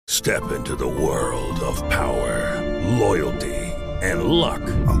Step into the world of power, loyalty, and luck.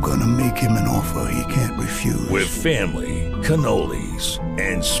 I'm gonna make him an offer he can't refuse. With family, cannolis,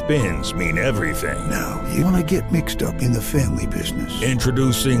 and spins mean everything. Now, you wanna get mixed up in the family business.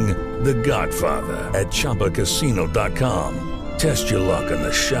 Introducing The Godfather at ChumbaCasino.com. Test your luck in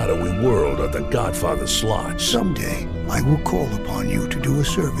the shadowy world of The Godfather slot. Someday, I will call upon you to do a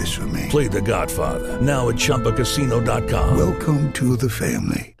service for me. Play The Godfather now at ChumbaCasino.com. Welcome to the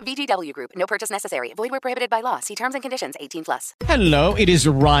family. VGW Group. No purchase necessary. Void where prohibited by law. See terms and conditions. 18+. Hello, it is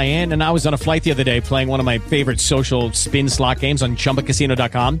Ryan, and I was on a flight the other day playing one of my favorite social spin slot games on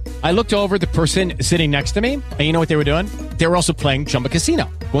ChumbaCasino.com. I looked over at the person sitting next to me, and you know what they were doing? They were also playing Chumba Casino.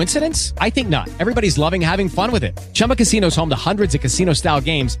 Coincidence? I think not. Everybody's loving having fun with it. Chumba Casino is home to hundreds of casino-style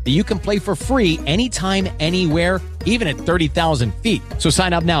games that you can play for free anytime, anywhere, even at 30,000 feet. So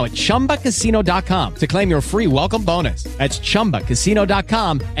sign up now at ChumbaCasino.com to claim your free welcome bonus. That's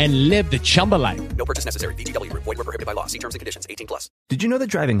ChumbaCasino.com and live the Chumba life. No purchase necessary. VGW Group. Void where prohibited by law. See terms and conditions. 18+. Did you know that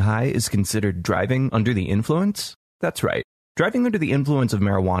driving high is considered driving under the influence? That's right. Driving under the influence of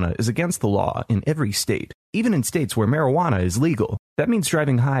marijuana is against the law in every state, even in states where marijuana is legal. That means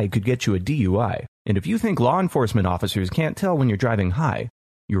driving high could get you a DUI. And if you think law enforcement officers can't tell when you're driving high,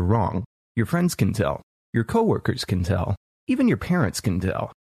 you're wrong. Your friends can tell. Your coworkers can tell. Even your parents can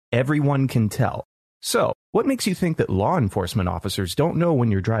tell. Everyone can tell. So, what makes you think that law enforcement officers don't know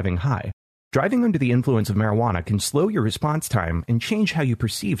when you're driving high? Driving under the influence of marijuana can slow your response time and change how you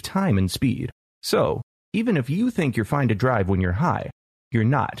perceive time and speed. So, even if you think you're fine to drive when you're high, you're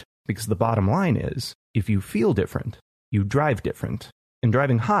not, because the bottom line is, if you feel different, you drive different. And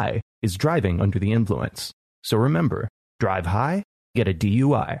driving high is driving under the influence. So remember, drive high, get a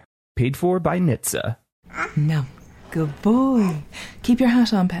DUI. Paid for by NHTSA. No. Good boy. Keep your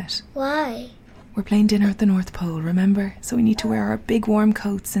hat on, pet. Why? We're playing dinner at the North Pole, remember? So we need to wear our big warm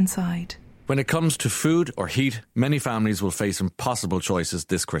coats inside. When it comes to food or heat, many families will face impossible choices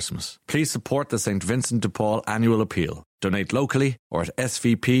this Christmas. Please support the St. Vincent de Paul annual appeal. Donate locally or at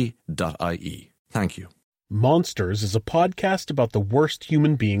svp.ie. Thank you. Monsters is a podcast about the worst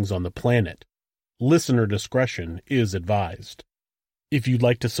human beings on the planet. Listener discretion is advised. If you'd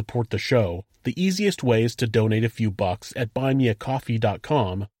like to support the show, the easiest way is to donate a few bucks at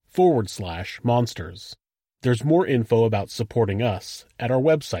buymeacoffee.com/monsters. There's more info about supporting us at our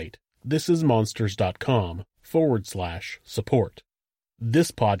website, thisismonsters.com/support.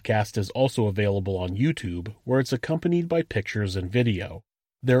 This podcast is also available on YouTube, where it's accompanied by pictures and video.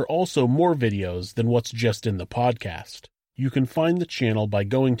 There are also more videos than what's just in the podcast. You can find the channel by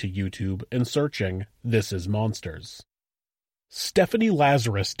going to YouTube and searching This Is Monsters. Stephanie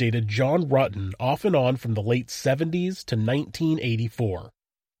Lazarus dated John Rutten off and on from the late 70s to 1984.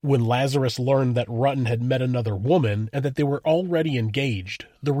 When Lazarus learned that Rutten had met another woman and that they were already engaged,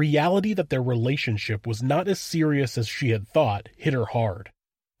 the reality that their relationship was not as serious as she had thought hit her hard.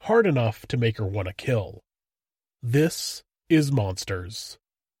 Hard enough to make her want to kill. This is Monsters.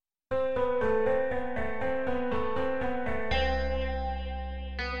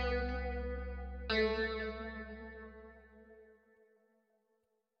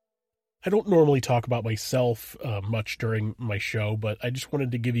 I don't normally talk about myself much during my show, but I just wanted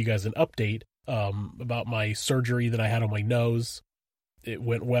to give you guys an update about my surgery that I had on my nose. It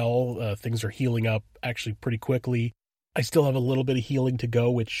went well. Things are healing up actually pretty quickly. I still have a little bit of healing to go,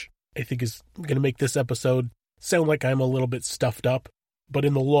 which I think is going to make this episode sound like I'm a little bit stuffed up. But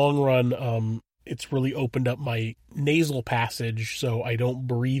in the long run, it's really opened up my nasal passage so I don't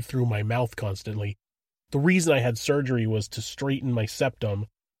breathe through my mouth constantly. The reason I had surgery was to straighten my septum.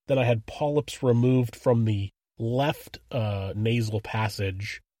 Then I had polyps removed from the left nasal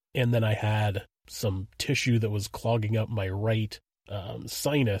passage, and then I had some tissue that was clogging up my right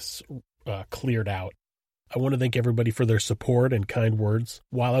sinus cleared out. I want to thank everybody for their support and kind words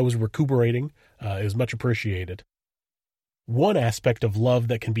while I was recuperating. It was much appreciated. One aspect of love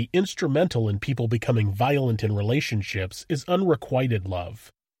that can be instrumental in people becoming violent in relationships is unrequited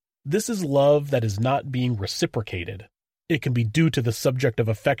love. This is love that is not being reciprocated. It can be due to the subject of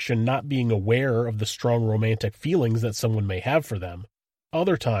affection not being aware of the strong romantic feelings that someone may have for them.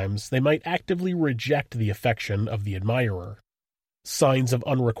 Other times, they might actively reject the affection of the admirer. Signs of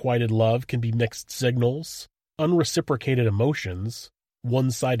unrequited love can be mixed signals, unreciprocated emotions,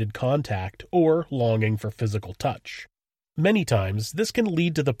 one-sided contact, or longing for physical touch. Many times, this can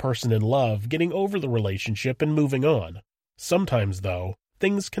lead to the person in love getting over the relationship and moving on. Sometimes, though,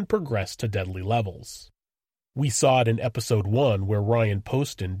 things can progress to deadly levels. We saw it in episode 1 where Ryan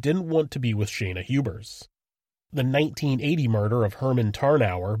Poston didn't want to be with Shayna Hubers. The 1980 murder of Herman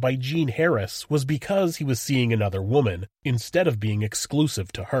Tarnauer by Gene Harris was because he was seeing another woman instead of being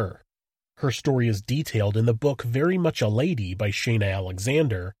exclusive to her. Her story is detailed in the book Very Much a Lady by Shana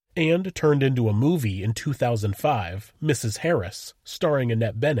Alexander and turned into a movie in 2005, Mrs. Harris, starring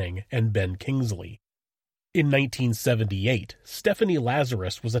Annette Bening and Ben Kingsley. In 1978, Stephanie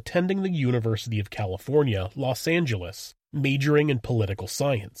Lazarus was attending the University of California, Los Angeles, majoring in political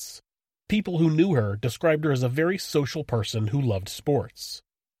science. People who knew her described her as a very social person who loved sports.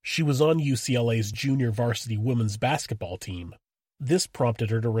 She was on UCLA's junior varsity women's basketball team. This prompted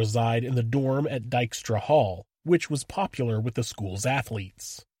her to reside in the dorm at Dykstra Hall, which was popular with the school's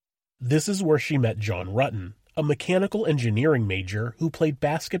athletes. This is where she met John Rutten, a mechanical engineering major who played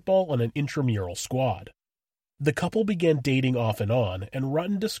basketball on an intramural squad. The couple began dating off and on, and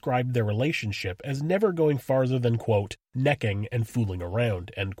Rutten described their relationship as never going farther than, quote, necking and fooling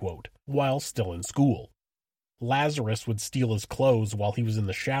around, end quote, while still in school. Lazarus would steal his clothes while he was in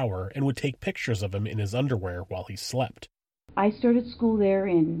the shower and would take pictures of him in his underwear while he slept. I started school there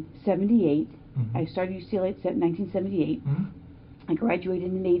in 78. Mm-hmm. I started UCLA in 1978. Mm-hmm. I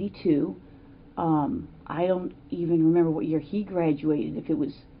graduated in 82. I don't even remember what year he graduated, if it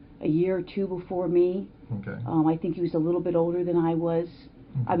was a year or two before me. Okay. I think he was a little bit older than I was.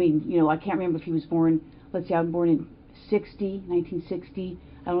 I mean, I can't remember if he was born, let's say I'm born in 1960.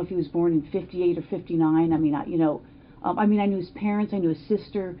 I don't know if he was born in 58 or 59. I mean, I knew his parents, I knew his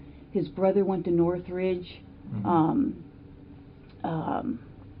sister, his brother went to Northridge. Mm-hmm.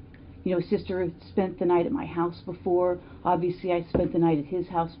 His sister had spent the night at my house before. Obviously, I spent the night at his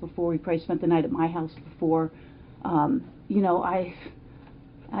house before. He probably spent the night at my house before.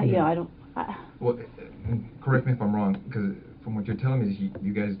 Well, correct me if I'm wrong, because from what you're telling me,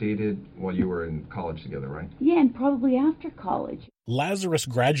 you guys dated while you were in college together, right? Yeah, and probably after college. Lazarus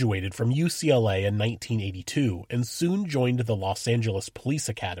graduated from UCLA in 1982 and soon joined the Los Angeles Police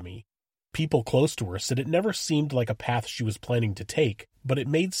Academy. People close to her said it never seemed like a path she was planning to take, but it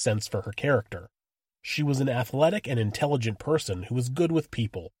made sense for her character. She was an athletic and intelligent person who was good with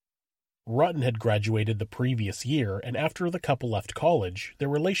people. Rutten had graduated the previous year, and after the couple left college, their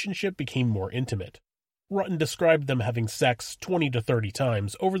relationship became more intimate. Rutten described them having sex 20 to 30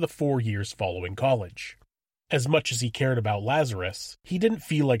 times over the 4 years following college. As much as he cared about Lazarus, he didn't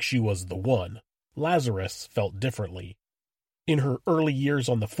feel like she was the one. Lazarus felt differently. In her early years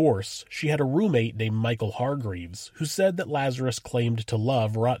on the force, she had a roommate named Michael Hargreaves who said that Lazarus claimed to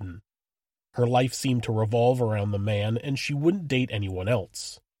love Rutten. Her life seemed to revolve around the man, and she wouldn't date anyone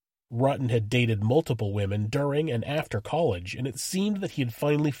else. Rutten had dated multiple women during and after college, and it seemed that he had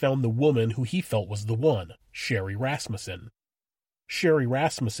finally found the woman who he felt was the one, Sherry Rasmussen. Sherry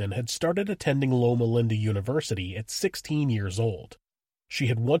Rasmussen had started attending Loma Linda University at 16 years old. She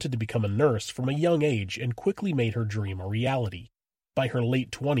had wanted to become a nurse from a young age and quickly made her dream a reality. By her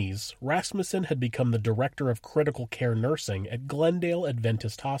late 20s, Rasmussen had become the director of critical care nursing at Glendale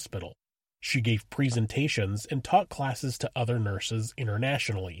Adventist Hospital. She gave presentations and taught classes to other nurses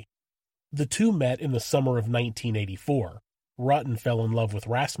internationally. The two met in the summer of 1984. Rutten fell in love with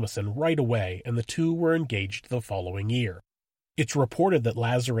Rasmussen right away, and the two were engaged the following year. It's reported that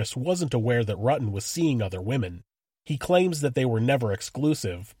Lazarus wasn't aware that Rutten was seeing other women. He claims that they were never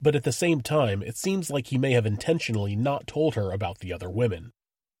exclusive, but at the same time, it seems like he may have intentionally not told her about the other women.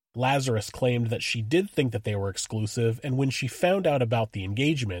 Lazarus claimed that she did think that they were exclusive, and when she found out about the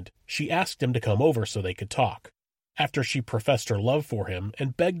engagement, she asked him to come over so they could talk. After she professed her love for him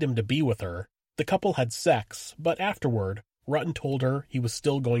and begged him to be with her, the couple had sex, but afterward, Rutten told her he was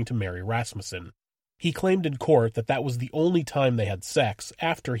still going to marry Rasmussen. He claimed in court that that was the only time they had sex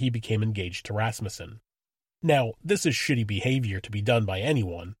after he became engaged to Rasmussen. Now, this is shitty behavior to be done by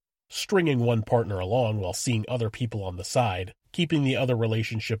anyone. Stringing one partner along while seeing other people on the side, keeping the other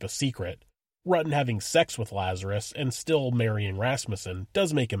relationship a secret. Rutten having sex with Lazarus and still marrying Rasmussen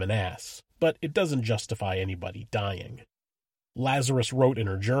does make him an ass, but it doesn't justify anybody dying. Lazarus wrote in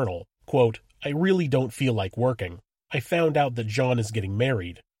her journal, quote, "I really don't feel like working. I found out that John is getting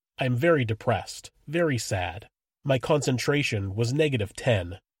married. I'm very depressed, very sad. My concentration was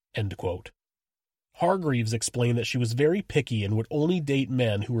 -10, end quote. Hargreaves explained that she was very picky and would only date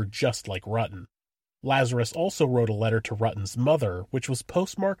men who were just like Rutten. Lazarus also wrote a letter to Rutten's mother, which was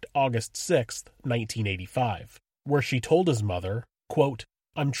postmarked August 6, 1985, where she told his mother, quote,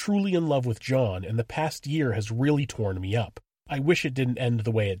 "I'm truly in love with John, and the past year has really torn me up. I wish it didn't end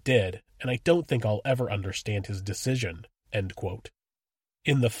the way it did, and I don't think I'll ever understand his decision," end quote.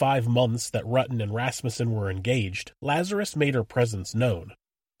 In the 5 months that Rutten and Rasmussen were engaged, Lazarus made her presence known.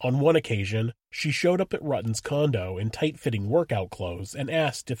 On one occasion, she showed up at Rutten's condo in tight-fitting workout clothes and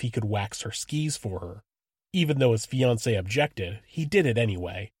asked if he could wax her skis for her. Even though his fiancée objected, he did it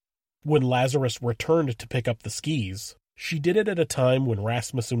anyway. When Lazarus returned to pick up the skis, she did it at a time when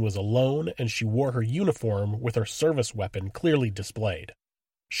Rasmussen was alone and she wore her uniform with her service weapon clearly displayed.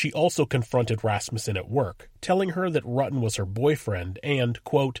 She also confronted Rasmussen at work, telling her that Rutten was her boyfriend and,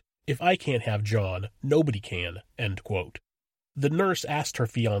 quote, "If I can't have John, nobody can," end quote. The nurse asked her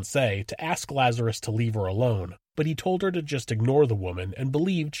fiancé to ask Lazarus to leave her alone, but he told her to just ignore the woman and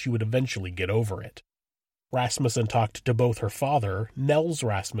believed she would eventually get over it. Rasmussen talked to both her father, Nels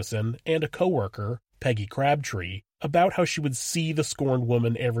Rasmussen, and a coworker, Peggy Crabtree, about how she would see the scorned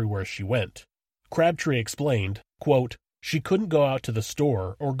woman everywhere she went. Crabtree explained, quote, "She couldn't go out to the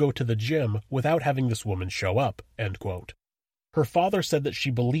store or go to the gym without having this woman show up," end quote. Her father said that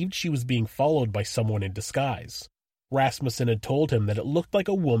she believed she was being followed by someone in disguise. Rasmussen had told him that it looked like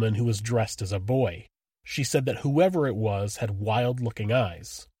a woman who was dressed as a boy. She said that whoever it was had wild-looking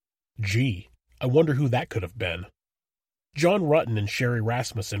eyes. Gee, I wonder who that could have been. John Rutten and Sherry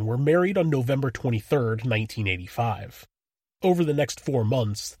Rasmussen were married on November 23, 1985. Over the next 4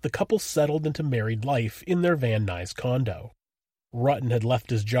 months, the couple settled into married life in their Van Nuys condo. Rutten had left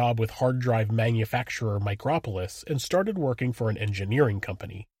his job with hard drive manufacturer Micropolis and started working for an engineering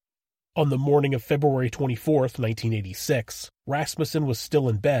company. On the morning of February 24, 1986, Rasmussen was still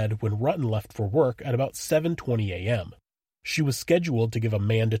in bed when Rutten left for work at about 7:20 a.m. She was scheduled to give a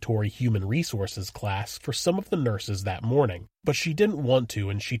mandatory human resources class for some of the nurses that morning, but she didn't want to,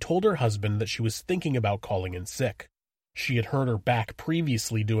 and she told her husband that she was thinking about calling in sick. She had hurt her back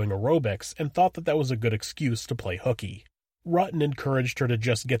previously doing aerobics and thought that was a good excuse to play hooky. Rutten encouraged her to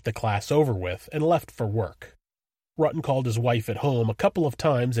just get the class over with and left for work. Rutten called his wife at home a couple of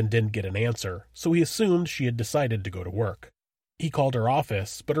times and didn't get an answer, so he assumed she had decided to go to work. He called her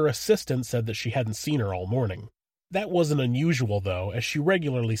office, but her assistant said that she hadn't seen her all morning. That wasn't unusual, though, as she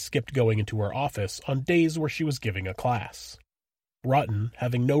regularly skipped going into her office on days where she was giving a class. Rutten,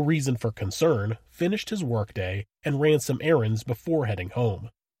 having no reason for concern, finished his workday and ran some errands before heading home.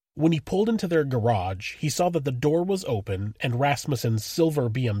 When he pulled into their garage, he saw that the door was open and Rasmussen's silver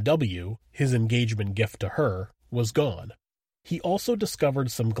BMW, his engagement gift to her, was gone. He also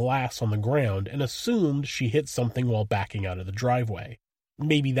discovered some glass on the ground and assumed she hit something while backing out of the driveway.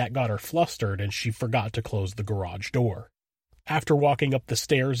 Maybe that got her flustered and she forgot to close the garage door. After walking up the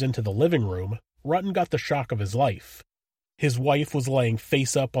stairs into the living room, Rutten got the shock of his life. His wife was laying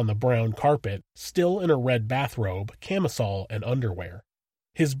face up on the brown carpet, still in a red bathrobe, camisole, and underwear.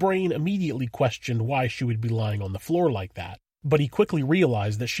 His brain immediately questioned why she would be lying on the floor like that, but he quickly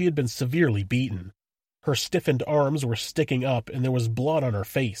realized that she had been severely beaten. Her stiffened arms were sticking up and there was blood on her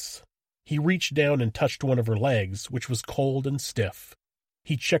face. He reached down and touched one of her legs, which was cold and stiff.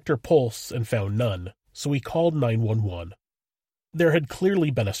 He checked her pulse and found none, so he called 911. There had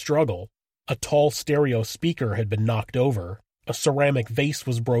clearly been a struggle. A tall stereo speaker had been knocked over, a ceramic vase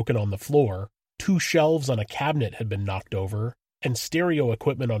was broken on the floor, 2 shelves on a cabinet had been knocked over, and stereo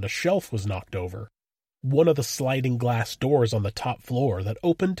equipment on a shelf was knocked over. One of the sliding glass doors on the top floor that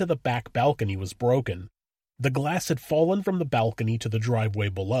opened to the back balcony was broken. The glass had fallen from the balcony to the driveway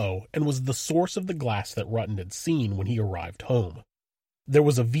below and was the source of the glass that Rutten had seen when he arrived home. There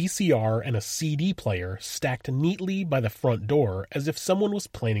was a VCR and a CD player stacked neatly by the front door as if someone was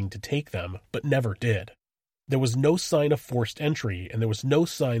planning to take them, but never did. There was no sign of forced entry, and there was no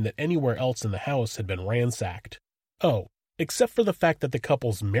sign that anywhere else in the house had been ransacked. Oh, except for the fact that the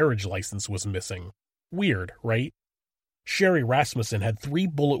couple's marriage license was missing. Weird, right? Sherry Rasmussen had 3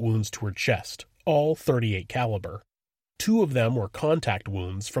 bullet wounds to her chest, all .38 caliber. 2 of them were contact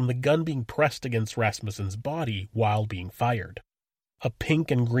wounds from the gun being pressed against Rasmussen's body while being fired. A pink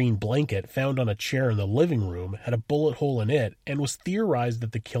and green blanket found on a chair in the living room had a bullet hole in it and was theorized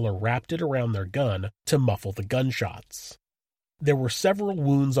that the killer wrapped it around their gun to muffle the gunshots. There were several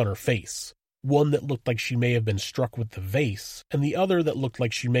wounds on her face, one that looked like she may have been struck with the vase, and the other that looked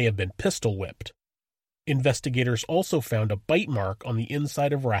like she may have been pistol whipped. Investigators also found a bite mark on the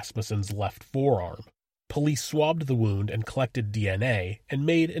inside of Rasmussen's left forearm. Police swabbed the wound and collected DNA and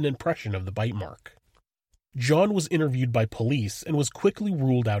made an impression of the bite mark. John was interviewed by police and was quickly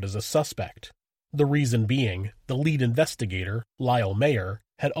ruled out as a suspect. The reason being, the lead investigator, Lyle Mayer,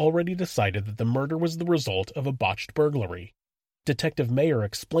 had already decided that the murder was the result of a botched burglary. Detective Mayer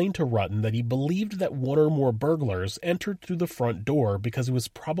explained to Rutten that he believed that one or more burglars entered through the front door because it was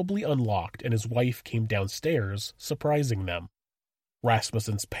probably unlocked and his wife came downstairs, surprising them.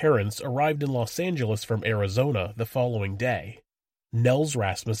 Rasmussen's parents arrived in Los Angeles from Arizona the following day. Nels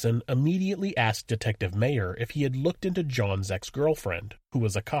Rasmussen immediately asked Detective Mayer if he had looked into John's ex-girlfriend, who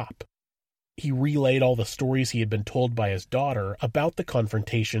was a cop. He relayed all the stories he had been told by his daughter about the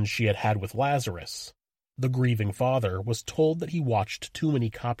confrontations she had had with Lazarus. The grieving father was told that he watched too many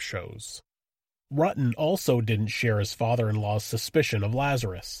cop shows. Rutten also didn't share his father-in-law's suspicion of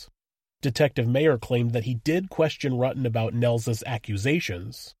Lazarus. Detective Mayer claimed that he did question Rutten about Nels's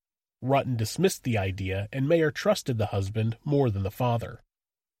accusations. Rutten dismissed the idea, and Mayer trusted the husband more than the father.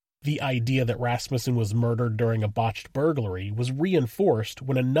 The idea that Rasmussen was murdered during a botched burglary was reinforced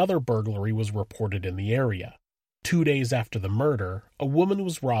when another burglary was reported in the area. 2 days after the murder, a woman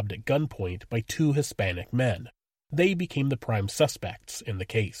was robbed at gunpoint by 2 Hispanic men. They became the prime suspects in the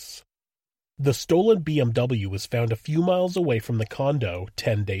case. The stolen BMW was found a few miles away from the condo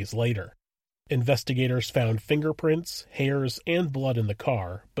 10 days later. Investigators found fingerprints, hairs, and blood in the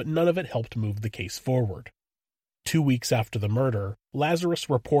car, but none of it helped move the case forward. 2 weeks after the murder, Lazarus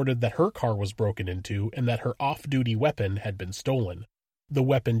reported that her car was broken into and that her off-duty weapon had been stolen. The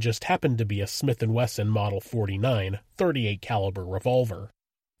weapon just happened to be a Smith & Wesson Model 49 .38 caliber revolver.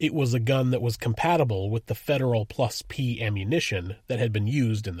 It was a gun that was compatible with the Federal Plus P ammunition that had been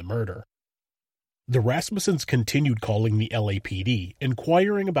used in the murder. The Rasmussens continued calling the LAPD,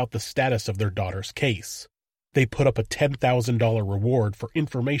 inquiring about the status of their daughter's case. They put up a $10,000 reward for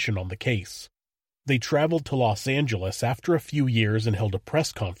information on the case. They traveled to Los Angeles after a few years and held a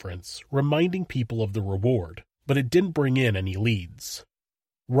press conference, reminding people of the reward, but it didn't bring in any leads.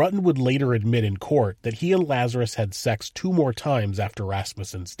 Rutten would later admit in court that he and Lazarus had sex 2 more times after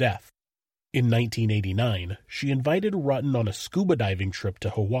Rasmussen's death. In 1989, she invited Rutten on a scuba diving trip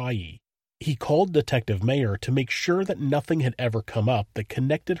to Hawaii. He called Detective Mayer to make sure that nothing had ever come up that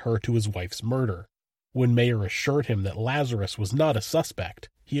connected her to his wife's murder. When Mayer assured him that Lazarus was not a suspect,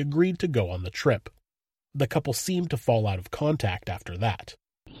 he agreed to go on the trip. The couple seemed to fall out of contact after that.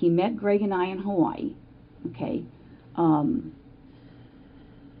 He met Greg and I in Hawaii. Okay.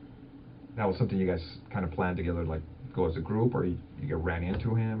 That was something you guys kind of planned together, like go as a group, or you ran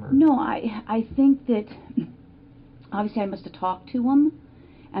into him? Or? No, I think that obviously I must have talked to him,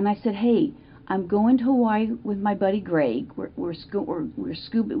 and I said, hey, I'm going to Hawaii with my buddy Greg. We're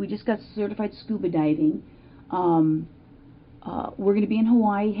scuba. We just got certified scuba diving. We're going to be in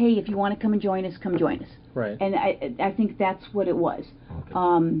Hawaii. Hey, if you want to come and join us, come join us. Right. And I think that's what it was. Okay.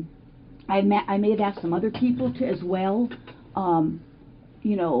 I may have asked some other people to as well.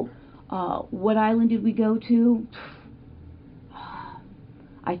 What island did we go to?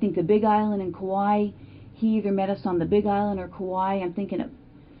 I think the Big Island in Kauai. He either met us on the Big Island or Kauai. I'm thinking of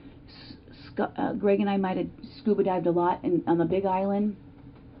Greg and I might have scuba dived a lot on the Big Island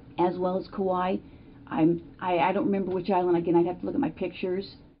as well as Kauai. I don't remember which island. Again, I'd have to look at my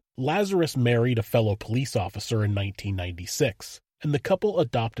pictures. Lazarus married a fellow police officer in 1996, and the couple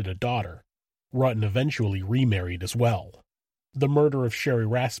adopted a daughter. Rutten eventually remarried as well. The murder of Sherry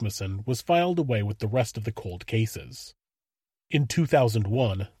Rasmussen was filed away with the rest of the cold cases. In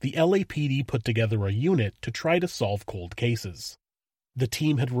 2001, the LAPD put together a unit to try to solve cold cases. The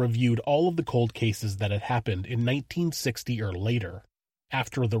team had reviewed all of the cold cases that had happened in 1960 or later.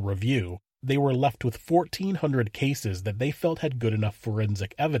 After the review, they were left with 1,400 cases that they felt had good enough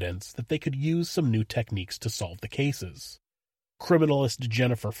forensic evidence that they could use some new techniques to solve the cases. Criminalist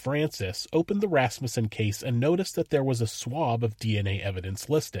Jennifer Francis opened the Rasmussen case and noticed that there was a swab of DNA evidence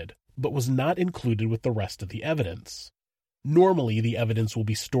listed, but was not included with the rest of the evidence. Normally, the evidence will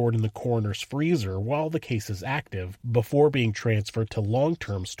be stored in the coroner's freezer while the case is active, before being transferred to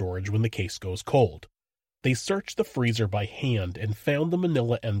long-term storage when the case goes cold. They searched the freezer by hand and found the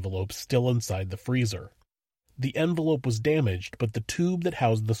manila envelope still inside the freezer. The envelope was damaged, but the tube that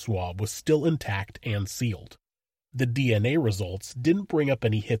housed the swab was still intact and sealed. The DNA results didn't bring up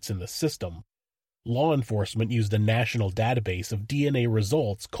any hits in the system. Law enforcement used a national database of DNA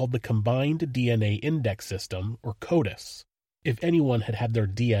results called the Combined DNA Index System, or CODIS. If anyone had had their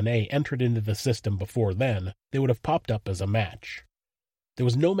DNA entered into the system before then, they would have popped up as a match. There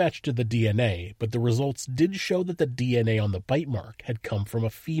was no match to the DNA, but the results did show that the DNA on the bite mark had come from a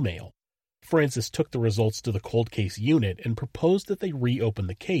female. Francis took the results to the cold case unit and proposed that they reopen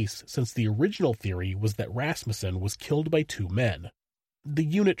the case, since the original theory was that Rasmussen was killed by 2 men. The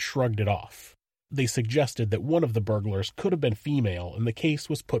unit shrugged it off. They suggested that one of the burglars could have been female, and the case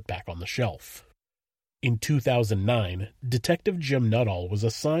was put back on the shelf. In 2009, Detective Jim Nuttall was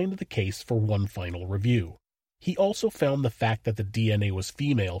assigned the case for one final review. He also found the fact that the DNA was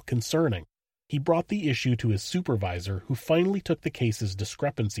female concerning. He brought the issue to his supervisor, who finally took the case's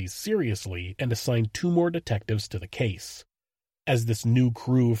discrepancies seriously and assigned 2 more detectives to the case. As this new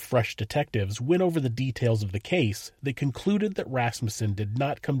crew of fresh detectives went over the details of the case, they concluded that Rasmussen did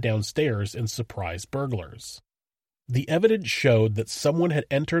not come downstairs and surprise burglars. The evidence showed that someone had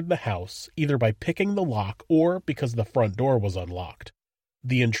entered the house either by picking the lock or because the front door was unlocked.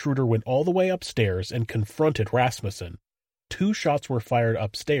 The intruder went all the way upstairs and confronted Rasmussen. 2 shots were fired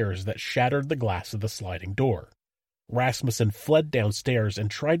upstairs that shattered the glass of the sliding door. Rasmussen fled downstairs and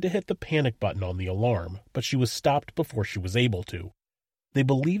tried to hit the panic button on the alarm, but she was stopped before she was able to. They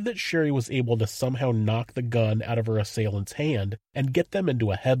believe that Sherry was able to somehow knock the gun out of her assailant's hand and get them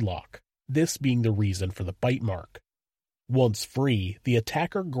into a headlock, this being the reason for the bite mark. Once free, the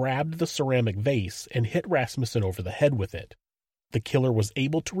attacker grabbed the ceramic vase and hit Rasmussen over the head with it. The killer was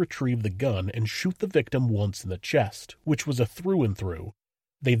able to retrieve the gun and shoot the victim once in the chest, which was a through and through.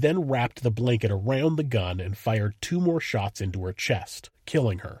 They then wrapped the blanket around the gun and fired 2 more shots into her chest,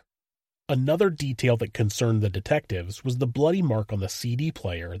 killing her. Another detail that concerned the detectives was the bloody mark on the CD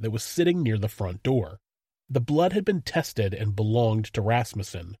player that was sitting near the front door. The blood had been tested and belonged to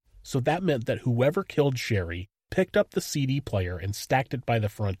Rasmussen, so that meant that whoever killed Sherry picked up the CD player and stacked it by the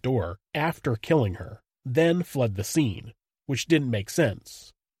front door after killing her, then fled the scene, which didn't make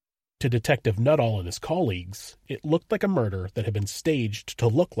sense. To Detective Nuttall and his colleagues, it looked like a murder that had been staged to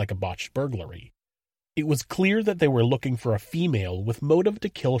look like a botched burglary. It was clear that they were looking for a female with motive to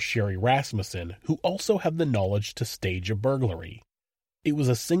kill Sherry Rasmussen, who also had the knowledge to stage a burglary. It was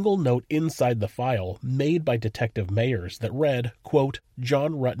a single note inside the file made by Detective Mayers that read, quote,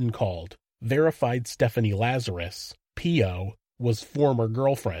 "John Rutten called. Verified Stephanie Lazarus, P.O., was former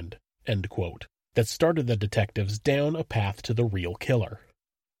girlfriend," end quote, that started the detectives down a path to the real killer.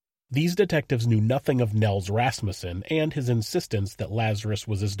 These detectives knew nothing of Nels Rasmussen and his insistence that Lazarus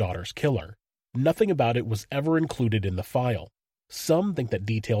was his daughter's killer. Nothing about it was ever included in the file. Some think that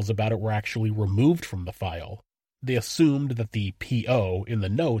details about it were actually removed from the file. They assumed that the P.O. in the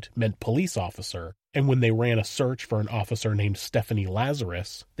note meant police officer, and when they ran a search for an officer named Stephanie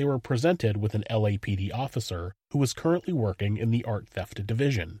Lazarus, they were presented with an LAPD officer who was currently working in the art theft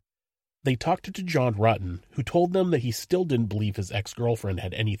division. They talked to John Rutten, who told them that he still didn't believe his ex-girlfriend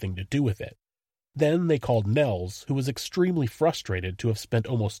had anything to do with it. Then they called Nels, who was extremely frustrated to have spent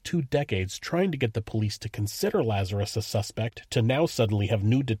almost 2 decades trying to get the police to consider Lazarus a suspect, to now suddenly have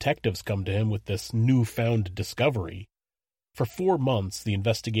new detectives come to him with this newfound discovery. For 4 months, the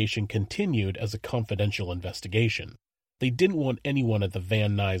investigation continued as a confidential investigation. They didn't want anyone at the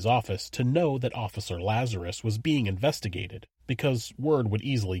Van Nuys office to know that Officer Lazarus was being investigated, because word would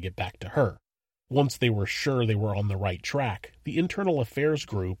easily get back to her. Once they were sure they were on the right track, the Internal Affairs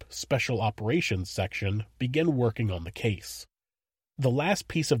Group, Special Operations Section, began working on the case. The last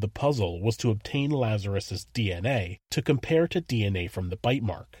piece of the puzzle was to obtain Lazarus's DNA to compare to DNA from the bite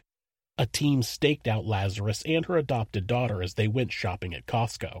mark. A team staked out Lazarus and her adopted daughter as they went shopping at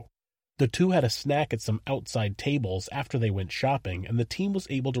Costco. The 2 had a snack at some outside tables after they went shopping, and the team was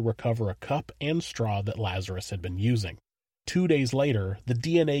able to recover a cup and straw that Lazarus had been using. 2 days later, the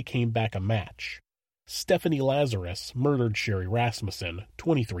DNA came back a match. Stephanie Lazarus murdered Sherry Rasmussen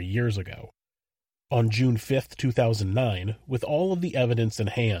 23 years ago. On June 5, 2009, with all of the evidence in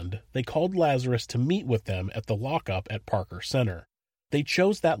hand, they called Lazarus to meet with them at the lockup at Parker Center. They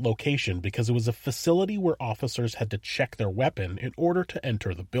chose that location because it was a facility where officers had to check their weapon in order to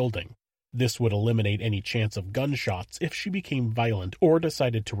enter the building. This would eliminate any chance of gunshots if she became violent or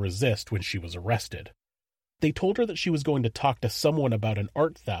decided to resist when she was arrested. They told her that she was going to talk to someone about an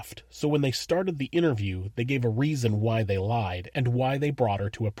art theft, so when they started the interview, they gave a reason why they lied and why they brought her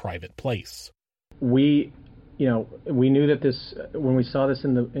to a private place. We knew that this, when we saw this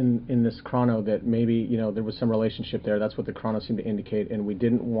in this chrono, that maybe, there was some relationship there. That's what the chrono seemed to indicate, and we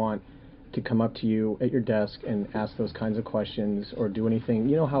didn't want to come up to you at your desk and ask those kinds of questions or do anything.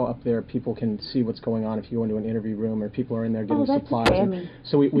 You know how up there people can see what's going on if you go into an interview room or people are in there getting supplies. Okay.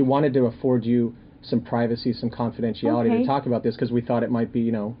 So we wanted to afford you some privacy, some confidentiality to talk about this, because we thought it might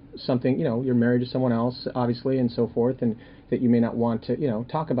be, something, you're married to someone else, obviously, and so forth, and that you may not want to,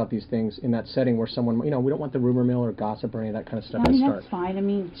 talk about these things in that setting where someone, we don't want the rumor mill or gossip or any of that kind of stuff to start. That's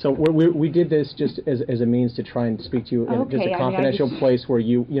fine. So we did this just as a means to try and speak to you in just a confidential place where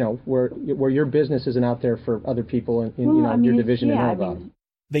where your business isn't out there for other people in your division to know about.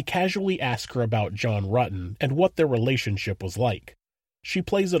 They casually ask her about John Rutten and what their relationship was like. She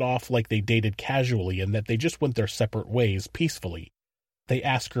plays it off like they dated casually and that they just went their separate ways peacefully. They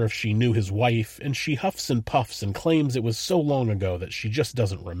ask her if she knew his wife, and she huffs and puffs and claims it was so long ago that she just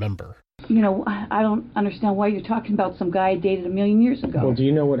doesn't remember. I don't understand why you're talking about some guy I dated 1,000,000 years ago. Well, do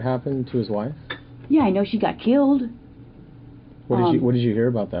you know what happened to his wife? Yeah, I know she got killed. What did you hear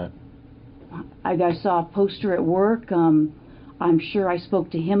about that? I saw a poster at work. I'm sure I spoke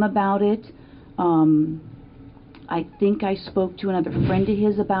to him about it. I think I spoke to another friend of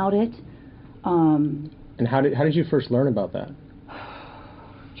his about it. And how did you first learn about that?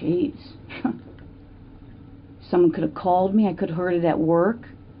 Jeez. someone could have called me. I could have heard it at work.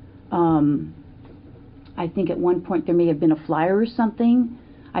 I think at one point there may have been a flyer or something.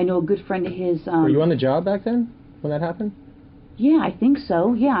 I know a good friend of his... Were you on the job back then when that happened? Yeah, I think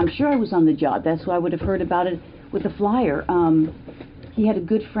so. Yeah, I'm sure I was on the job. That's why I would have heard about it with the flyer. He had a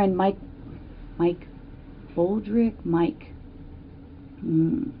good friend, Mike Boldrick,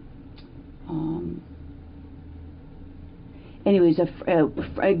 anyways,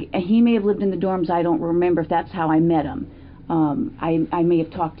 he may have lived in the dorms. I don't remember if that's how I met him. I may have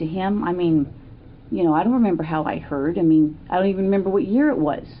talked to him. I mean, you know, I don't remember how I heard. I mean, I don't even remember what year it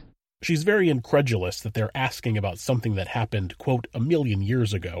was. She's very incredulous that they're asking about something that happened, quote, 1 million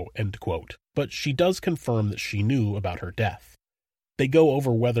years ago, end quote. But she does confirm that she knew about her death. They go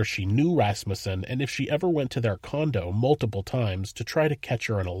over whether she knew Rasmussen and if she ever went to their condo multiple times to try to catch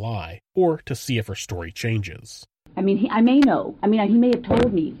her in a lie, or to see if her story changes. I mean, I may know. I mean, he may have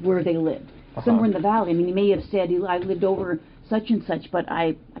told me where they lived, somewhere in the valley. I mean, he may have said I lived over such and such, but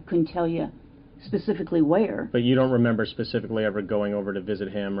I couldn't tell you specifically where. But you don't remember specifically ever going over to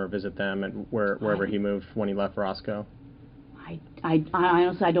visit him or visit them at wherever he moved when he left Roscoe? I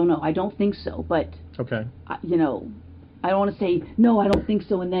honestly, I don't know. I don't think so, but... Okay. You know, I don't want to say, no, I don't think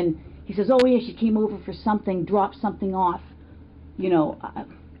so, and then he says, oh, yeah, she came over for something, dropped something off. You know,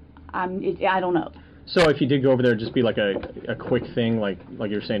 I don't know. So if you did go over there, it'd just be like a quick thing, like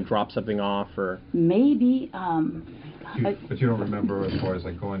you're saying, drop something off, or... Maybe, But you don't remember as far as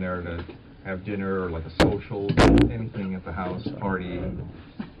like going there to have dinner or like a social, anything at the house, party?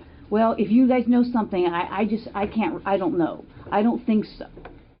 Well, if you guys know something, I don't know. I don't think so.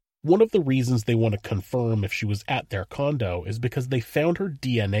 One of the reasons they want to confirm if she was at their condo is because they found her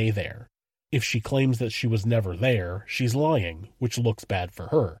DNA there. If she claims that she was never there, she's lying, which looks bad for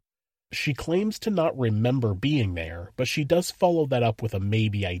her. She claims to not remember being there, but she does follow that up with a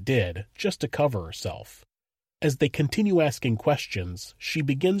maybe I did, just to cover herself. As they continue asking questions, she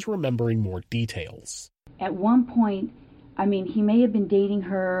begins remembering more details. At one point, I mean, he may have been dating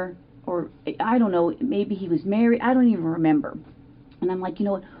her, or I don't know, maybe he was married, I don't even remember. And I'm like, you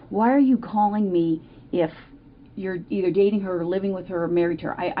know what, why are you calling me if you're either dating her or living with her or married to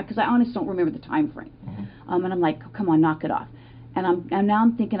her? Because I honestly don't remember the time frame. Mm-hmm. And I'm like, come on, knock it off. And now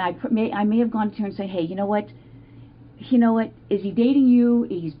I'm thinking I may have gone to her and said, hey, you know what, is he dating you?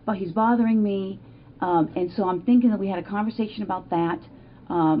 He's bothering me. And so I'm thinking that we had a conversation about that.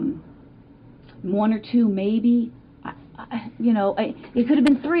 One or two, maybe. It could have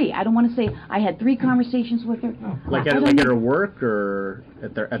been 3. I don't want to say I had 3 conversations with her. Like at her work or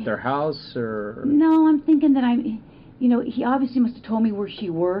at their house or. No, I'm thinking that he obviously must have told me where she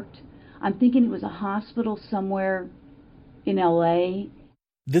worked. I'm thinking it was a hospital somewhere in L.A.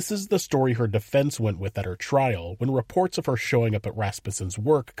 This is the story her defense went with at her trial when reports of her showing up at Rasmussen's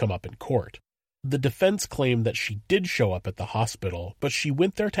work come up in court. The defense claimed that she did show up at the hospital, but she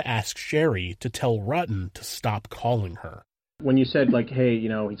went there to ask Sherry to tell Rutten to stop calling her. When you said, like, hey,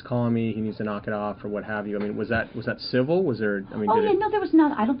 he's calling me, he needs to knock it off, or what have you, I mean, was that civil? Was there, no, there was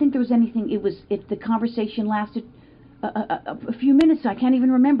not. I don't think there was anything. If the conversation lasted a few minutes, I can't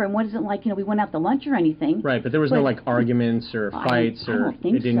even remember. And what is it like, we went out to lunch or anything. Right, but there was no, like, arguments or fights, I don't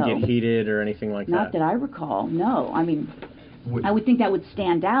think it didn't get heated or anything like that? Not that I recall, no. I mean... I would think that would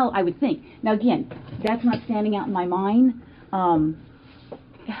stand out, I would think. Now, again, that's not standing out in my mind. So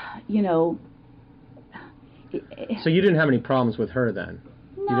you didn't have any problems with her then?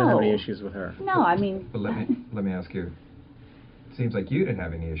 No. You didn't have any issues with her? No, I mean... But let me ask you. It seems like you didn't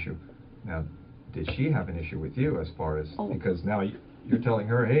have any issue. Now, did she have an issue with you as far as... Oh. Because now you're telling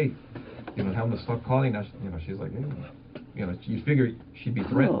her, hey, tell them to stop calling. Now, she's like, hey, you figure she'd be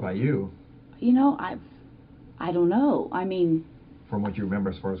threatened by you. I don't know. I mean... From what you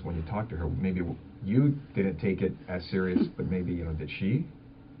remember as far as when you talked to her, maybe you didn't take it as serious, but maybe, did she?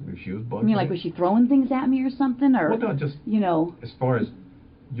 Maybe she was bugged. You mean, like, was she throwing things at me or something? Or, well, no, just, as far as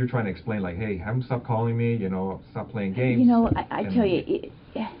you're trying to explain, like, hey, have them stop calling me, stop playing games. I tell you,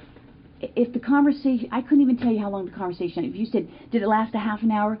 if the conversation, I couldn't even tell you how long the conversation, if you said, did it last a half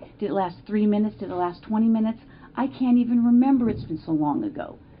an hour? Did it last 3 minutes? Did it last 20 minutes? I can't even remember. It's been so long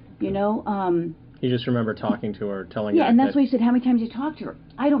ago, You just remember talking to her, telling her. Yeah, and that's why you said, how many times you talked to her?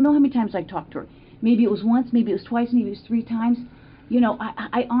 I don't know how many times I talked to her. Maybe it was once, maybe it was twice, maybe it was 3 times.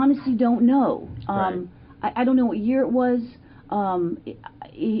 I honestly don't know. Right. I don't know what year it was.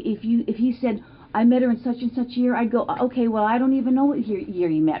 If he said, I met her in such and such year, I'd go, okay, well, I don't even know what year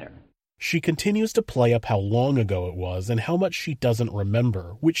you met her. She continues to play up how long ago it was and how much she doesn't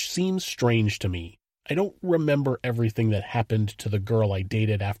remember, which seems strange to me. I don't remember everything that happened to the girl I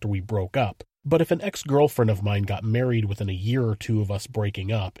dated after we broke up, But if an ex-girlfriend of mine got married within a year or two of us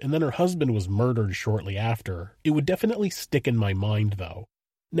breaking up, and then her husband was murdered shortly after, it would definitely stick in my mind, though.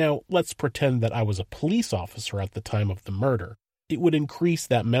 Now, let's pretend that I was a police officer at the time of the murder. It would increase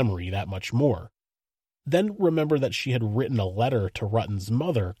that memory that much more. Then remember that she had written a letter to Rutten's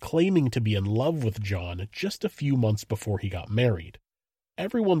mother claiming to be in love with John just a few months before he got married.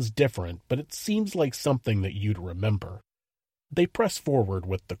 Everyone's different, but it seems like something that you'd remember. They press forward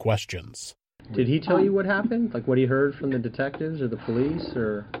with the questions. Did he tell you what happened? Like what he heard from the detectives or the police,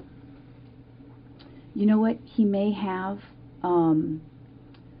 or? You know what? He may have.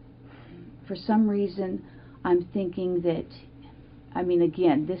 For some reason, I'm thinking that, I mean,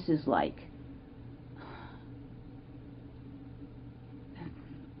 again, this is like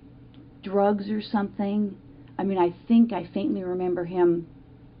drugs or something. I mean, I think I faintly remember him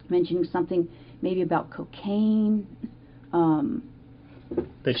mentioning something maybe about cocaine.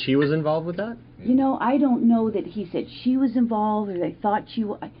 That she was involved with that? You know, I don't know that he said she was involved or they thought she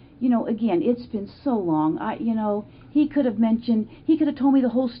was. You know, again, it's been so long. He could have told me the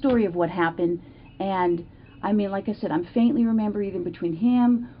whole story of what happened. And, I mean, like I said, I'm faintly remember either between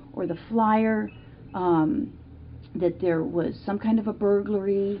him or the flyer that there was some kind of a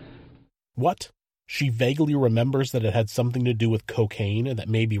burglary. What? She vaguely remembers that it had something to do with cocaine and that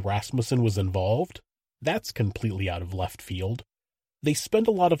maybe Rasmussen was involved? That's completely out of left field. They spend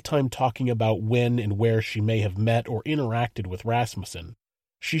a lot of time talking about when and where she may have met or interacted with Rasmussen.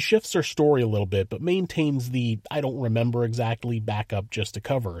 She shifts her story a little bit, but maintains the I don't remember exactly backup just to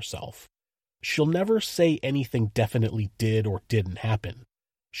cover herself. She'll never say anything definitely did or didn't happen.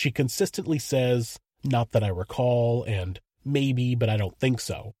 She consistently says, not that I recall, and maybe, but I don't think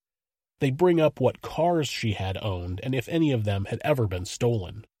so. They bring up what cars she had owned and if any of them had ever been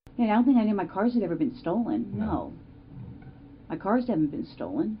stolen. Yeah, I don't think any of my cars had ever been stolen, no. My cars haven't been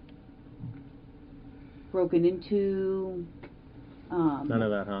stolen. Broken into. None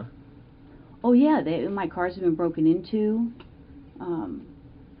of that, huh? Oh yeah, my cars have been broken into.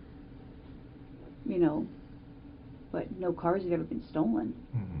 You know, but no cars have ever been stolen.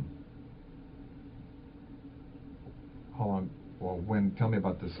 Mm-hmm. How long? Well, tell me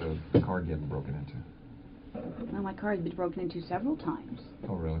about this car getting broken into. Well, my car has been broken into several times.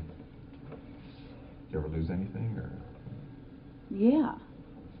 Oh, really? Did you ever lose anything, or? Yeah.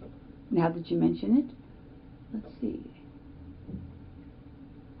 Now that you mention it, let's see.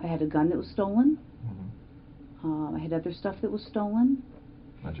 I had a gun that was stolen. Mm-hmm. I had other stuff that was stolen.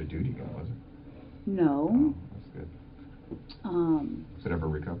 Not your duty gun, was it? No. Oh, that's good. Was it ever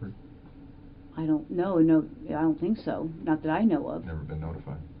recovered? I don't know. No, I don't think so. Not that I know of. Never been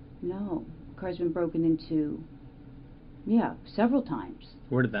notified? No. Car's been broken into, yeah, several times.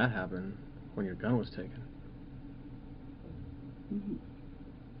 Where did that happen when your gun was taken? Mm-hmm.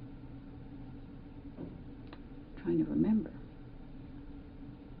 Trying to remember.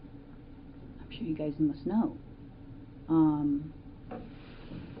 I'm sure you guys must know.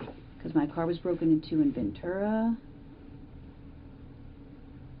 Because my car was broken into in Ventura.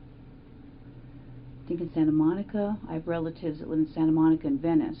 I think in Santa Monica. I have relatives that live in Santa Monica and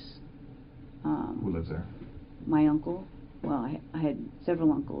Venice. Who lives there? My uncle. Well, I had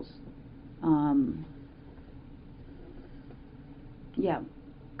several uncles. Yeah,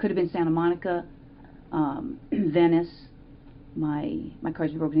 could have been Santa Monica, Venice. My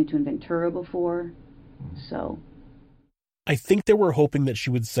car's been broken into in Ventura before, so. I think they were hoping that she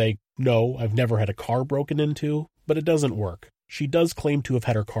would say, no, I've never had a car broken into, but it doesn't work. She does claim to have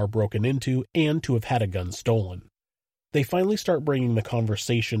had her car broken into and to have had a gun stolen. They finally start bringing the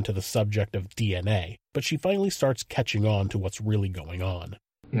conversation to the subject of DNA, but she finally starts catching on to what's really going on.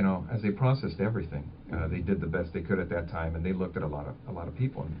 You know, as they processed everything, they did the best they could at that time, and they looked at a lot of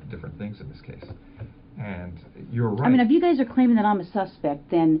people and different things in this case. And you're right. I mean, if you guys are claiming that I'm a suspect,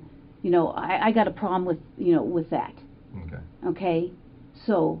 then, you know, I got a problem with, you know, with that. Okay. Okay?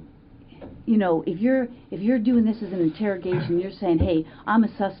 So, you know, if you're doing this as an interrogation, you're saying, hey, I'm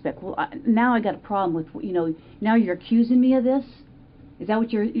a suspect. Well, now I got a problem with, you know, now you're accusing me of this? Is that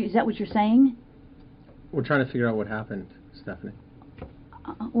what you're saying? We're trying to figure out what happened, Stephanie.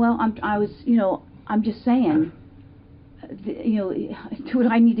 Well, I'm just saying, you know, do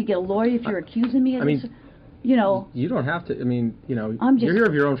I need to get a lawyer if you're accusing me of this? You know, you don't have to. I mean, you know, you're here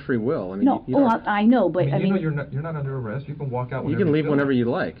of your own free will. I mean, no, I know, but I mean, you're not under arrest. You can walk out. You can leave whenever you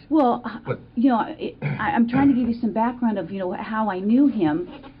like. Well, you know, I'm trying to give you some background of, you know, how I knew him,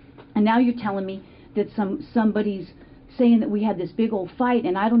 and now you're telling me that somebody's saying that we had this big old fight,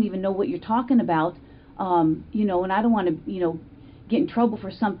 and I don't even know what you're talking about. You know, and I don't want to, you know, get in trouble for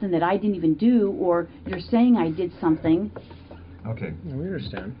something that I didn't even do, or you're saying I did something. Okay. Yeah, we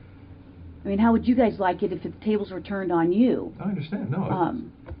understand. I mean, how would you guys like it if the tables were turned on you? I understand. No.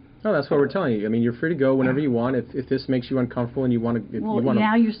 No, that's what we're telling you. I mean, you're free to go whenever you want. If this makes you uncomfortable and you want to,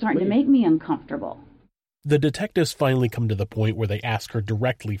 now you're starting to make me uncomfortable. The detectives finally come to the point where they ask her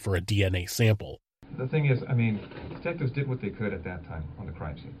directly for a DNA sample. The thing is, I mean, detectives did what they could at that time on the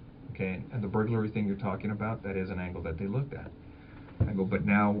crime scene. Okay, and the burglary thing you're talking about, that is an angle that they looked at. But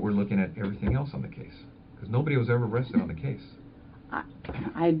now we're looking at everything else on the case. Because nobody was ever arrested on the case.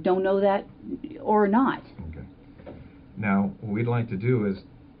 I don't know that or not. Okay. Now, what we'd like to do is,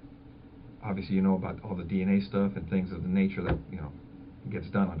 obviously you know about all the DNA stuff and things of the nature that, gets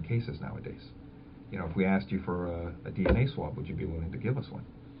done on cases nowadays. If we asked you for a DNA swab, would you be willing to give us one?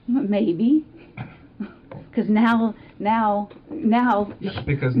 Maybe. Because now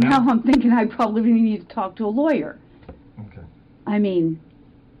because now I'm thinking I probably need to talk to a lawyer. Okay. I mean,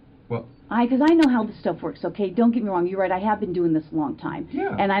 well, because I know how this stuff works. Okay, don't get me wrong. You're right. I have been doing this a long time.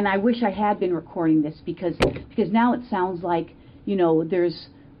 Yeah. And I wish I had been recording this because now it sounds like there's.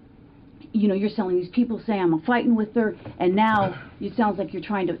 You're telling these people say I'm fighting with her, and now it sounds like you're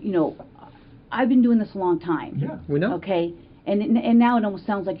trying to. I've been doing this a long time. Yeah, we know. Okay. And now it almost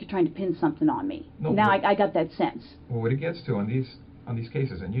sounds like you're trying to pin something on me. No, now I got that sense. Well, what it gets to on these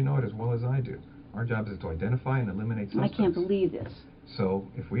cases, and you know it as well as I do, our job is to identify and eliminate suspects. I can't believe this. So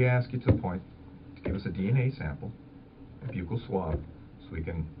if we ask you to the point to give us a DNA sample, a buccal swab, so we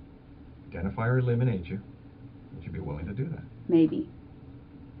can identify or eliminate you, would you be willing to do that? Maybe.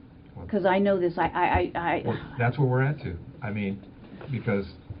 Because I know this. Well, that's where we're at too. I mean, because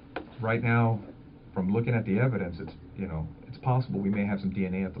right now, from looking at the evidence, it's it's possible we may have some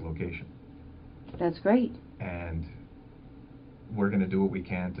DNA at the location. That's great. And we're going to do what we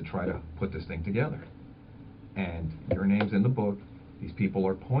can to try to put this thing together. And your name's in the book. These people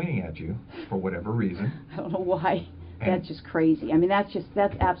are pointing at you for whatever reason. I don't know why. That's just crazy. I mean, that's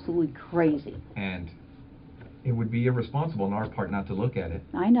absolutely crazy. And it would be irresponsible on our part not to look at it.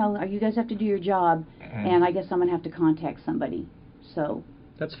 I know. You guys have to do your job, and I guess I'm going to have to contact somebody. So.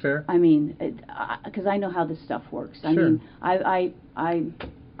 That's fair. I mean, because I know how this stuff works. I mean, I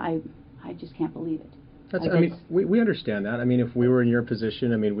just can't believe it. I mean, we understand that. I mean, if we were in your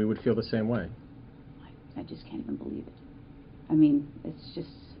position, I mean, we would feel the same way. I just can't even believe it. I mean, it's just.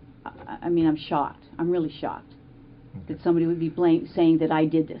 I mean, I'm shocked. I'm really shocked that somebody would be saying that I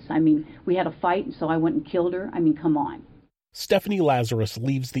did this. I mean, we had a fight, and so I went and killed her. I mean, come on. Stephanie Lazarus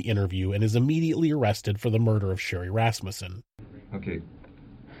leaves the interview and is immediately arrested for the murder of Sherry Rasmussen. Okay.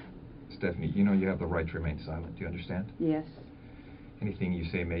 Stephanie, you have the right to remain silent. Do you understand? Yes. Anything you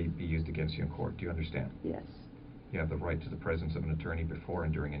say may be used against you in court. Do you understand? Yes. You have the right to the presence of an attorney before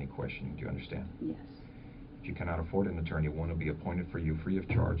and during any questioning. Do you understand? Yes. If you cannot afford an attorney, one will be appointed for you free of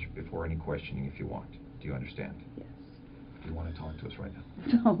charge before any questioning if you want. Do you understand? Yes. Do you want to talk to us right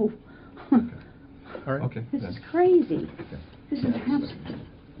now? No. Okay. All right. Okay. This is crazy. Okay. This is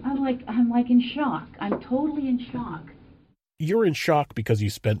I'm like in shock. I'm totally in shock. You're in shock because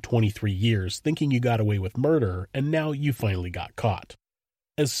you spent 23 years thinking you got away with murder, and now you finally got caught.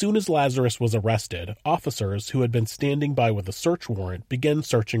 As soon as Lazarus was arrested, officers who had been standing by with a search warrant began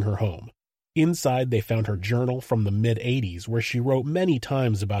searching her home. Inside, they found her journal from the mid-'80s, where she wrote many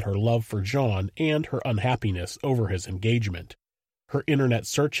times about her love for John and her unhappiness over his engagement. Her internet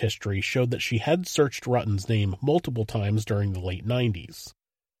search history showed that she had searched Rutten's name multiple times during the late 90s.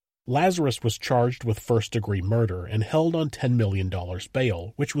 Lazarus was charged with first-degree murder and held on $10 million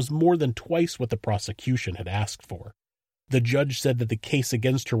bail, which was more than twice what the prosecution had asked for. The judge said that the case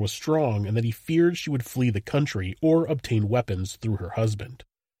against her was strong and that he feared she would flee the country or obtain weapons through her husband.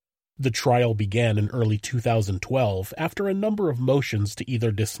 The trial began in early 2012 after a number of motions to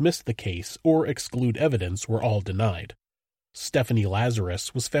either dismiss the case or exclude evidence were all denied. Stephanie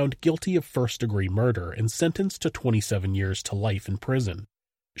Lazarus was found guilty of first-degree murder and sentenced to 27 years to life in prison.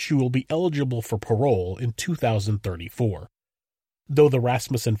 She will be eligible for parole in 2034. Though the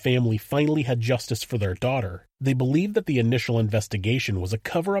Rasmussen family finally had justice for their daughter, they believed that the initial investigation was a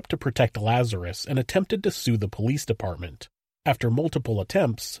cover-up to protect Lazarus and attempted to sue the police department. After multiple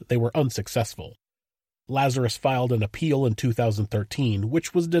attempts, they were unsuccessful. Lazarus filed an appeal in 2013,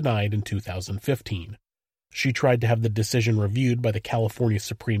 which was denied in 2015. She tried to have the decision reviewed by the California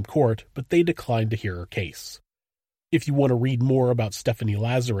Supreme Court, but they declined to hear her case. If you want to read more about Stephanie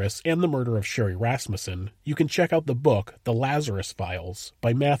Lazarus and the murder of Sherry Rasmussen, you can check out the book The Lazarus Files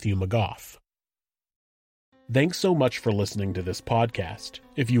by Matthew McGough. Thanks so much for listening to this podcast.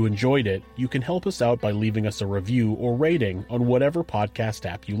 If you enjoyed it, you can help us out by leaving us a review or rating on whatever podcast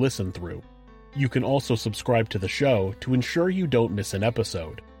app you listen through. You can also subscribe to the show to ensure you don't miss an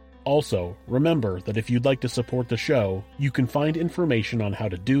episode. Also, remember that if you'd like to support the show, you can find information on how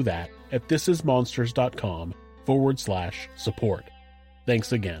to do that at thisismonsters.com/support.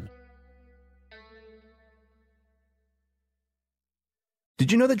 Thanks again.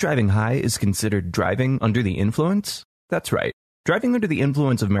 Did you know that driving high is considered driving under the influence? That's right. Driving under the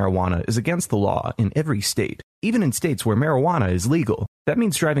influence of marijuana is against the law in every state, even in states where marijuana is legal. That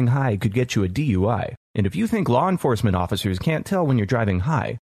means driving high could get you a DUI. And if you think law enforcement officers can't tell when you're driving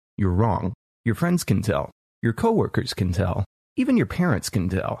high, you're wrong. Your friends can tell. Your coworkers can tell. Even your parents can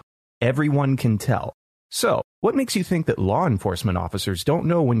tell. Everyone can tell. So, what makes you think that law enforcement officers don't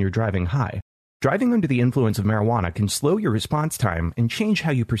know when you're driving high? Driving under the influence of marijuana can slow your response time and change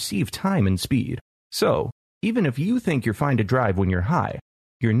how you perceive time and speed. So, even if you think you're fine to drive when you're high,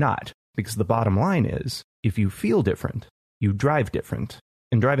 you're not, because the bottom line is, if you feel different, you drive different.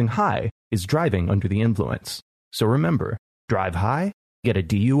 And driving high is driving under the influence. So remember, drive high, get a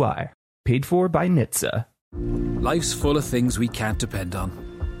DUI. Paid for by NHTSA. Life's full of things we can't depend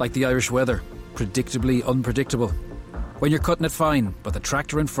on, like the Irish weather, predictably unpredictable. When you're cutting it fine, but the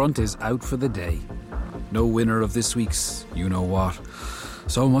tractor in front is out for the day. No winner of this week's you-know-what.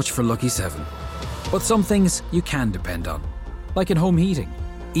 So much for Lucky 7. But some things you can depend on, like in home heating.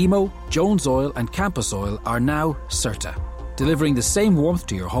 Emo, Jones Oil and Campus Oil are now CERTA, delivering the same warmth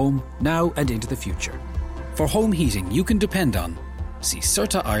to your home now and into the future. For home heating you can depend on, see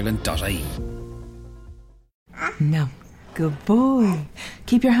CERTAIreland.ie. No. Good boy.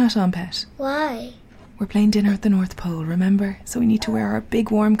 Keep your hat on, pet. Why? We're playing dinner at the North Pole, remember? So we need to wear our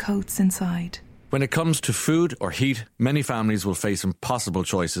big warm coats inside. When it comes to food or heat, many families will face impossible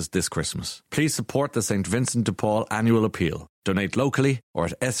choices this Christmas. Please support the St. Vincent de Paul annual appeal. Donate locally or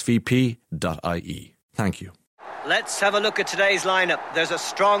at svp.ie. Thank you. Let's have a look at today's lineup. There's a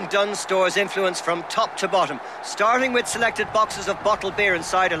strong Dunnes Stores influence from top to bottom, starting with selected boxes of bottled beer and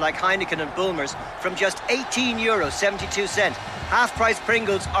cider like Heineken and Bulmers from just €18.72. Half-price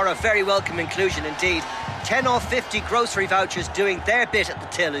Pringles are a very welcome inclusion indeed. 10 off 50 grocery vouchers doing their bit at the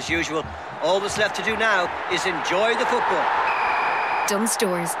till as usual. All that's left to do now is enjoy the football. Dunnes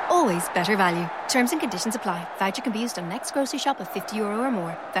Stores, always better value. Terms and conditions apply. Voucher can be used on next grocery shop of €50 or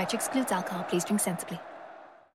more. Voucher excludes alcohol. Please drink sensibly.